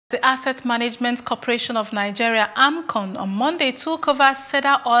The Asset Management Corporation of Nigeria, AMCON, on Monday took over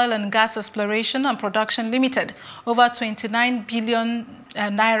Cedar Oil and Gas Exploration and Production Limited, over 29 billion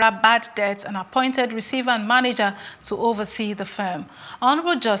naira bad debt, and appointed receiver and manager to oversee the firm.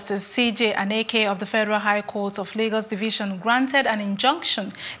 Honorable Justice C.J. Aneke of the Federal High Court of Lagos Division granted an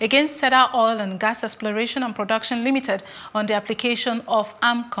injunction against Cedar Oil and Gas Exploration and Production Limited on the application of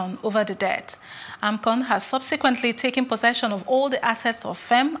AMCON over the debt. AMCON has subsequently taken possession of all the assets of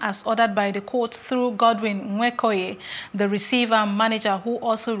firm as ordered by the court through Godwin Nwekoye, the receiver and manager, who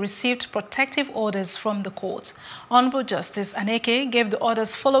also received protective orders from the court. Honorable Justice Aneke gave the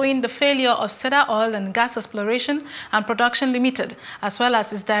orders following the failure of Cedar Oil and Gas Exploration and Production Limited, as well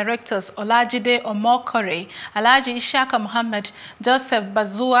as its directors Olajide Omokore, Alhaji Ishaka Muhammad, Joseph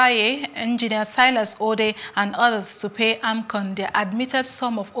Bazuaye, Engineer Silas Ode, and others to pay AMCON their admitted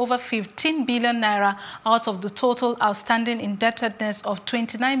sum of over 15 billion naira out of the total outstanding indebtedness of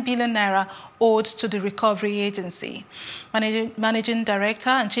 29 billion naira owed to the recovery agency. Managing Director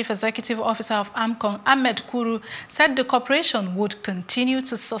and Chief Executive Officer of AMCON, Ahmed Kuru, said the corporation would continue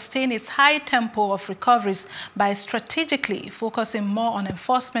to sustain its high tempo of recoveries by strategically focusing more on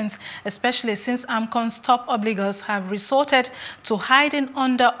enforcement, especially since AMCON's top obligors have resorted to hiding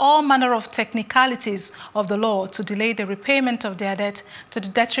under all manner of technicalities of the law to delay the repayment of their debt, to the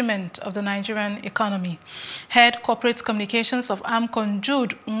detriment of the Nigerian economy. Head Corporate Communications of AMCON,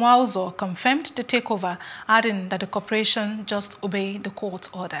 Jude Nwauzo, confirmed the takeover, adding that the corporation just obeyed the court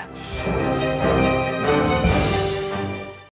order.